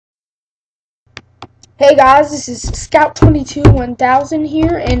Hey guys, this is Scout 22-1000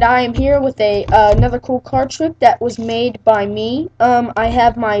 here, and I am here with another cool card trick that was made by me. I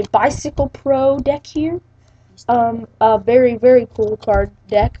have my Bicycle Pro deck here. A very, very cool card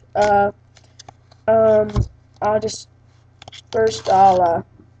deck. I'll just first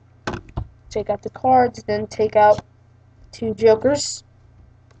take out the cards, then take out two jokers.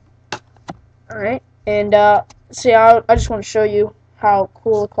 All right, and see, I just want to show you how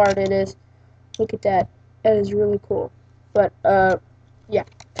cool a card it is. Look at that. That is really cool. But, yeah.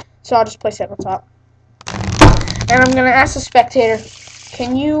 So I'll just place that on top. And I'm going to ask the spectator,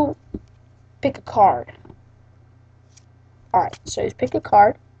 can you pick a card? Alright, so just pick a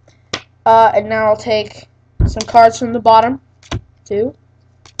card. And now I'll take some cards from the bottom. 2,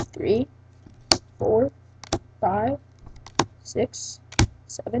 3, 4, 5, 6,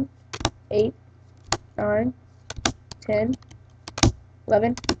 7, 8, 9, 10,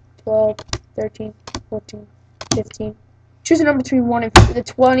 11, 12, 13, 14, 15. Choose a number between 1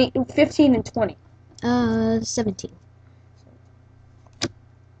 and 15 and 20. 17.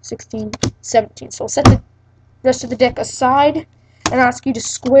 16, 17. So I'll set the rest of the deck aside and ask you to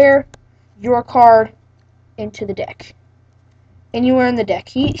square your card into the deck. Anywhere in the deck.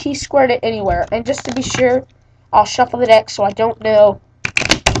 He squared it anywhere. And just to be sure, I'll shuffle the deck so I don't know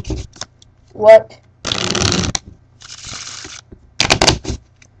what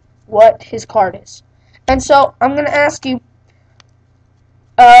his card is. And so I'm going to ask you,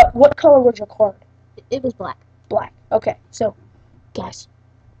 what color was your card? It was black. Black. Okay, so, guys,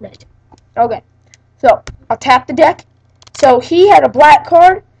 red. Okay, so I'll tap the deck. So he had a black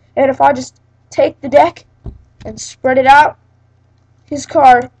card, and if I just take the deck and spread it out, his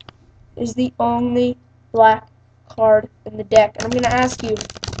card is the only black card in the deck. And I'm going to ask you,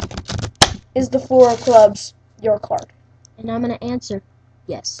 is the 4 of clubs your card? And I'm going to answer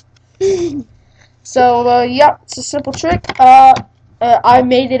yes. So, yeah, it's a simple trick. I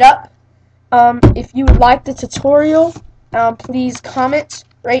made it up. If you would like the tutorial, please comment,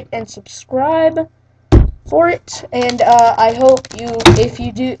 rate, and subscribe for it. And I hope if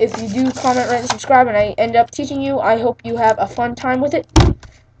you do comment, rate, and subscribe, and I end up teaching you, I hope you have a fun time with it,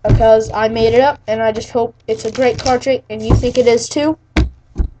 because I made it up, and I just hope it's a great card trick, and you think it is too.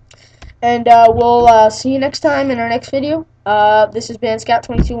 And we'll see you next time in our next video. This has been Scout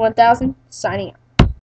 22-1000 signing out.